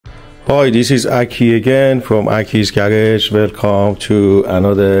Hi, this is Aki again from Aki's Garage. Welcome to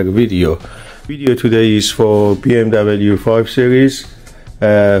another video. Video today is for BMW 5 Series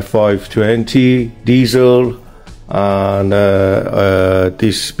 520 diesel, and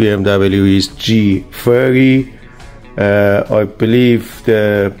this BMW is G30. I believe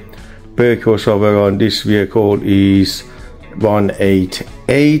the brake horsepower on this vehicle is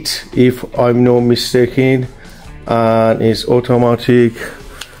 188 if I'm not mistaken, and it's automatic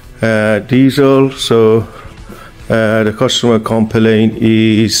diesel. So the customer complaint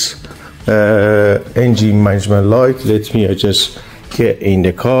is engine management light. Let me just get in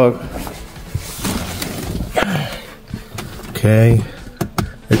the car. Okay,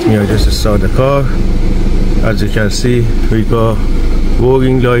 let me just start the car. As you can see, we got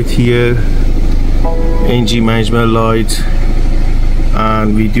warning light here, engine management light,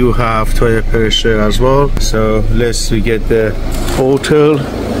 and we do have tire pressure as well. So let's get the portal,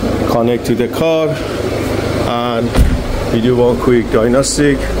 connect to the car, and we do one quick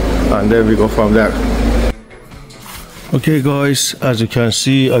diagnostic, and then we go from there. Okay guys, as you can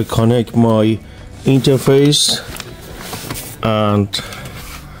see, I connect my interface, and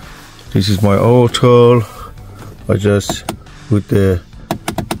this is my auto. I just put the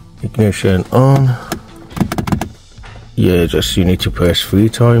ignition on. Yeah, just you need to press 3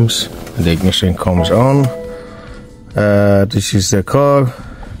 times and the ignition comes on. This is the car.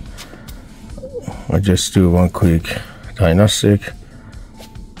 I just do one quick diagnostic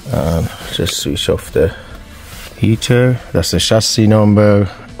and just switch off the heater. That's the chassis number.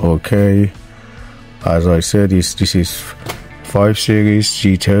 Okay, as I said, this is 5 Series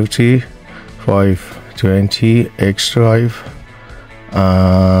G30 520 X-Drive,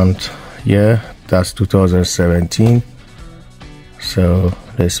 and yeah, that's 2017. So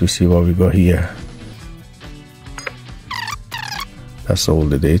let's see what we got here. That's all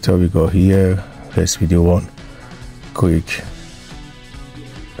the data we got here. Let's do one quick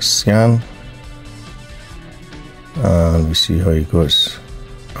scan and we see how it goes.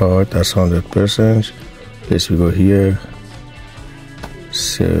 Alright, that's 100%. Let's go here.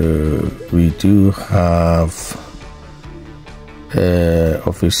 So we do have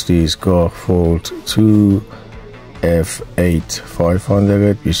obviously it's got fault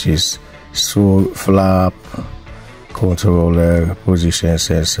 2F8500, which is Swirl-Flap, controller, position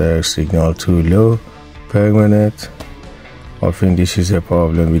sensor, signal too low per minute. I think this is a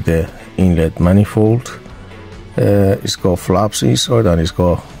problem with the inlet manifold. It's got flaps inside and it's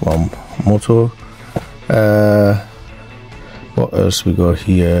got one motor. What else we got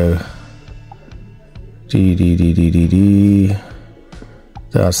here?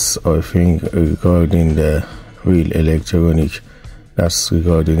 That's, I think, regarding the real electronic. That's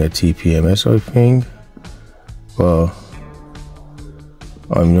regarding the TPMS, I think. Well,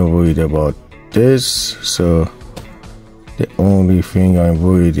 I'm not worried about this, so the only thing I'm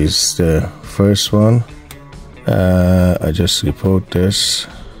worried is the first one. I just report this.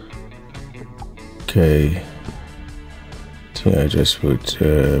 Okay, I just put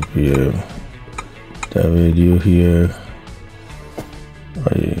BMW here.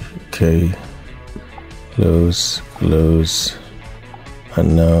 Okay, close,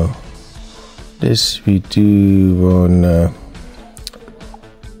 and now this we do on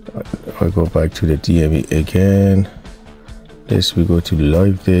I go back to the DME again. This we go to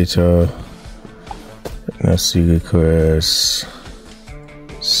live data, diagnostic request.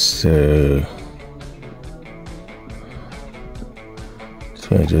 So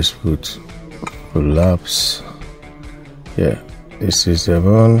I just put laps. Yeah, this is the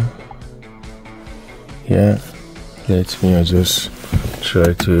one. Yeah, let me just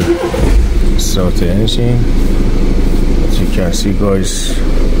try to start the engine. As you can see guys,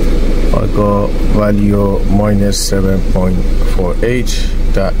 I got value -7.48.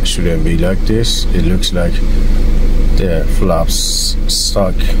 that shouldn't be like this. It looks like the flaps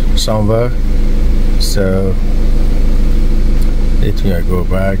stuck somewhere. So let me go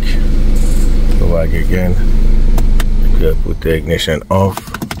back again. I put the ignition off,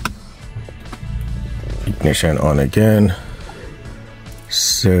 ignition on again.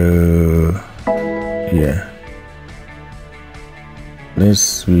 So yeah, let's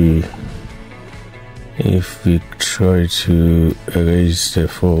see if we try to erase the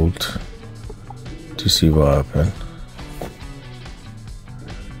fault to see what happened.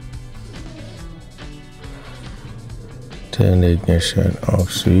 Turn the ignition off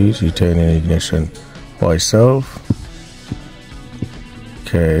switch. You turn the ignition by itself.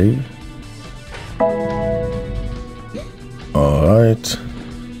 Okay. Alright.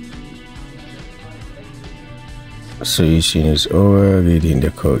 Switching is over, reading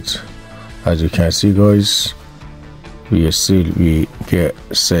the code. As you can see guys, we get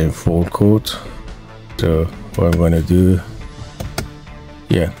same fault code. So what I'm gonna do,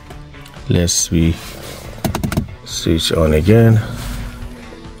 yeah, let's switch on again.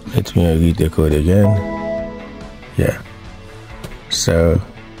 Let me read the code again. Yeah, so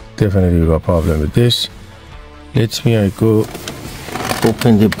definitely we got a problem with this. Let me go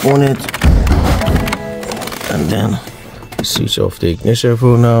open the bonnet and then switch off the ignition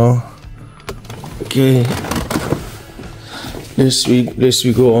for now. Okay, let's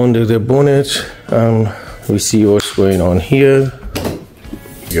go under the bonnet and we see what's going on here.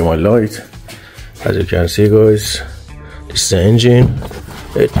 Get my light. As you can see guys, this is the engine.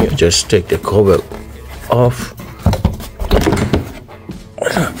 Let me just take the cover off.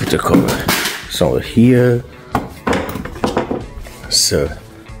 Put the cover somewhere here. So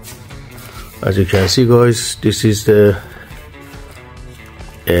as you can see guys, this is the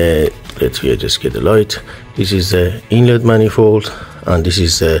let me just get the light. This is the inlet manifold and this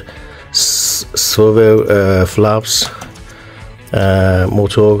is the Swirl-Flaps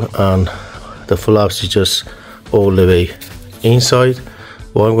motor, and the flaps is just all the way inside.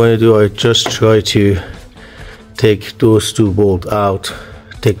 What I'm going to do, I just try to take those two bolts out,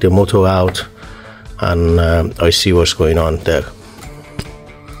 take the motor out, and I see what's going on there.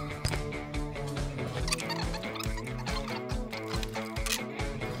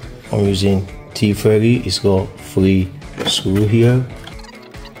 I'm using T30. It's got 3 screws here.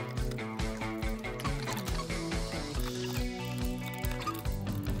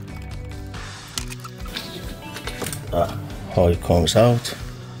 How it comes out.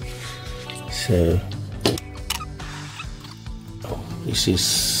 So this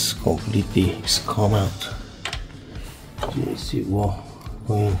is completely, it's come out. Let's see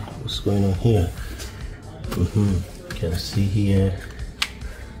what's going on here. You can see here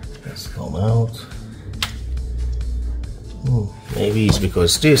it's come out. Maybe it's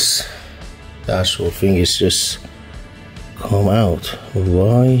because the actual thing is just come out.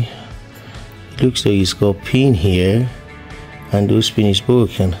 Why? It looks like it's got pin here and those pin is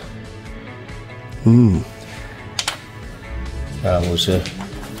broken. I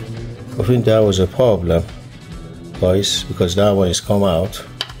think that was a problem guys, because that one is come out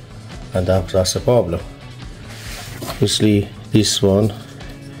and that's a problem. Obviously this one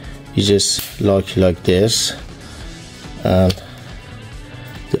is just like this, and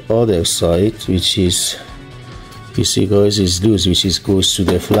the other side, which is, you see guys, is loose, which goes to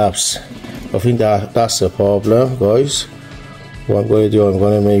the flaps. I think that's a problem guys. What I'm going to do, I'm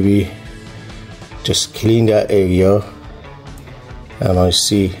going to maybe just clean that area and I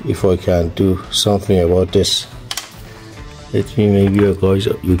see if I can do something about this. Let me maybe guys,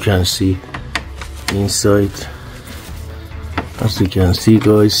 you can see inside. As you can see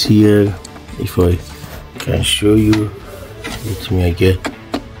guys here, if I can show you, let me again.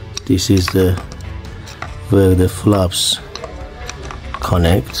 This is where the flaps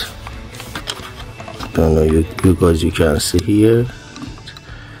connect. Don't know you guys, you can see here.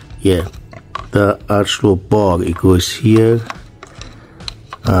 Yeah, the actual bar, it goes here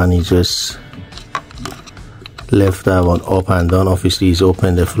and it just left that one up and down. Obviously he's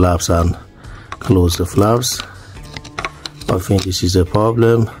opened the flaps and closed the flaps. I think this is a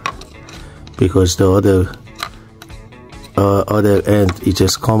problem because the other end, it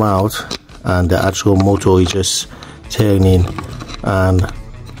just come out and the actual motor is just turning and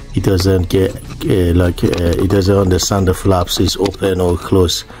it doesn't get it doesn't understand the flaps is open or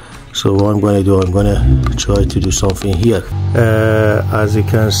closed. So what I'm going to do, I'm going to try to do something here. As you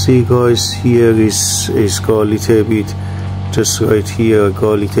can see guys, here is got a little bit, just right here,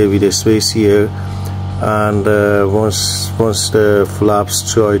 got a little bit of space here, and once the flaps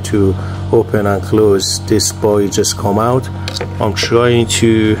try to open and close, this boy just come out. I'm trying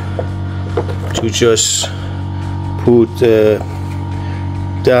to just put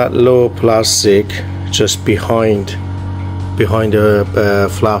that low plastic just behind the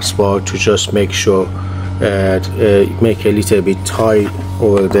flaps bar to just make sure make a little bit tight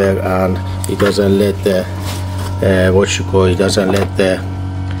over there, and it doesn't let the it doesn't let the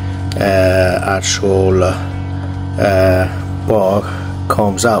actual bar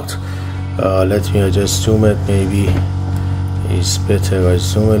comes out. Let me just zoom it, maybe it's better I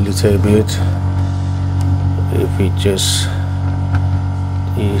zoom a little bit.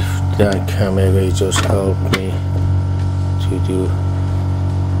 If that camera just help me to do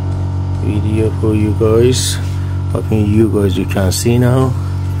video for you guys. I think you guys, you can see now.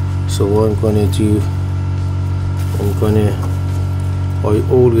 So what I'm gonna do, I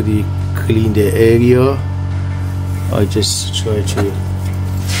already cleaned the area. I just try to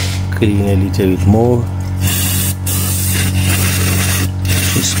clean a little bit more.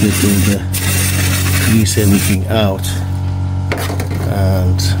 Just get all the grease, everything out,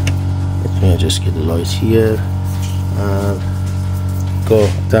 and let me just get the light here and go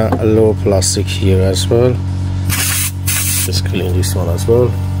down a little plastic here as well. Just clean this one as well.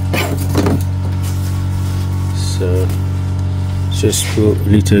 So just put a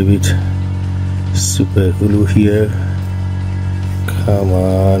little bit super glue here. Come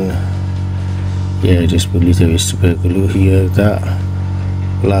on, yeah, just put a little bit super glue here. That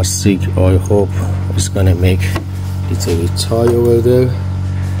plastic, I hope, is gonna make a little bit tight over there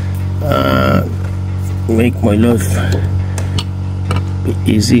and make my life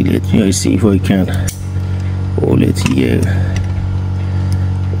easy. Let me see if I can hold it here.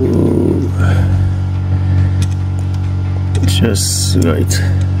 Ooh. Just right.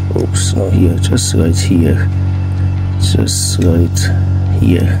 Oops, not here. Just right here. Just right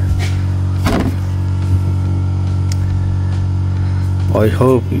here. I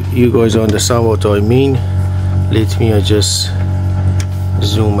hope you guys understand what I mean. Let me just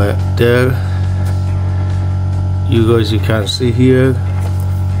zoom it there. You guys, you can see here,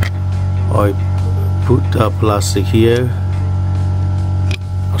 I put that plastic here,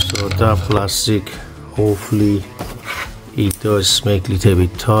 so that plastic, hopefully it does make a little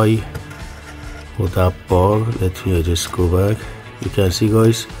bit tight for that bar. Let me just go back. You can see,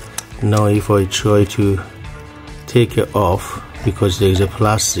 guys, now if I try to take it off, because there is a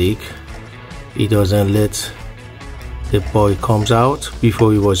plastic, it doesn't let the bar comes out.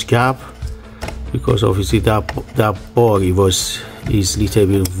 Before it was gap, because obviously that bar is little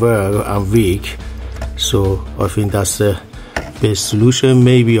bit wear and weak. So I think that's the best solution.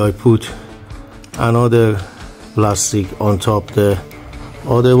 Maybe I put another plastic on top the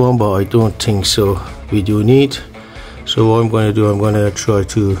other one, but I don't think so we do need. So what I'm going to do, I'm going to try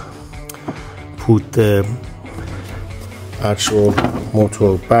to put the actual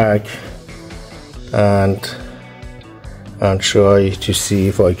motor back and try to see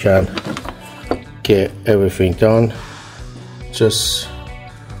if I can get everything done. Just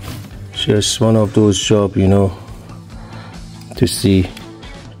one of those jobs, you know, to see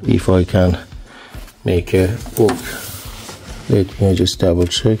if I can make it work. Let me just double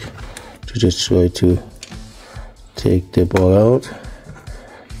check to just try to take the bar out.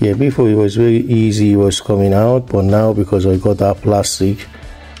 Yeah, before it was very easy, it was coming out, but now because I got that plastic,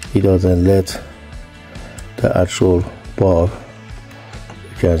 it doesn't let the actual bar.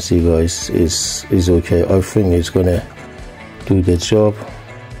 You can see, guys, is okay. I think it's gonna do the job.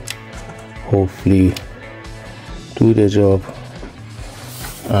 Hopefully do the job.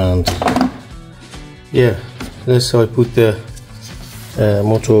 And yeah, let's I put the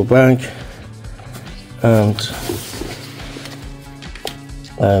motor back and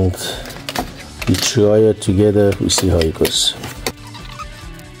we try it together. We see how it goes.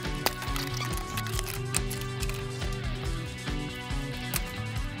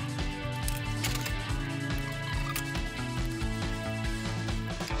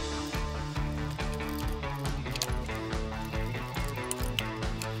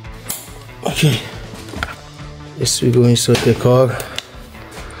 Okay, let's we go inside the car.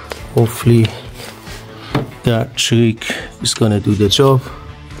 Hopefully that trick is gonna do the job.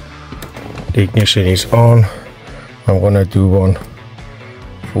 The ignition is on. I'm gonna do one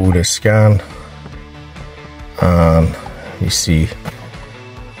full scan and you see,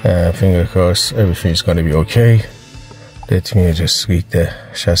 finger crossed, everything's gonna be okay. Let me just read the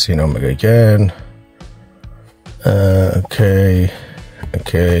chassis number again. Okay.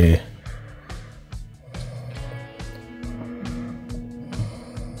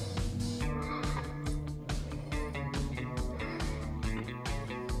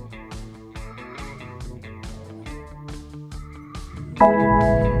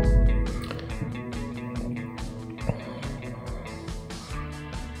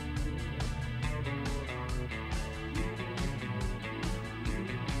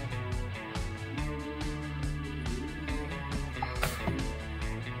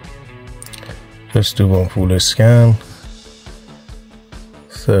 Just do one full scan.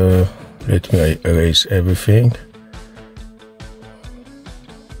 So let me erase everything.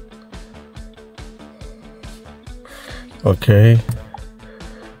 Okay,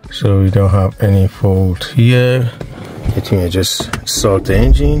 so we don't have any fault here. Let me just start the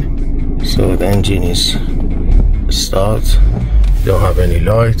engine. So the engine is start. Don't have any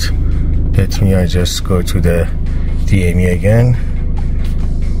light. Let me just go to the DME again.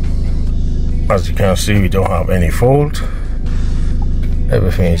 As you can see, we don't have any fault.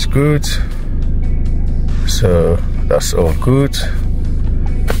 Everything is good. So that's all good.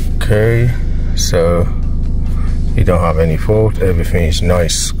 Okay, so you don't have any fault, everything is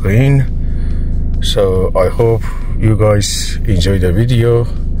nice clean. So I hope you guys enjoy the video,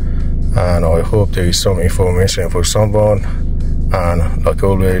 and I hope there is some information for someone, and like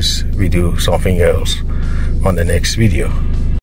always we do something else on the next video.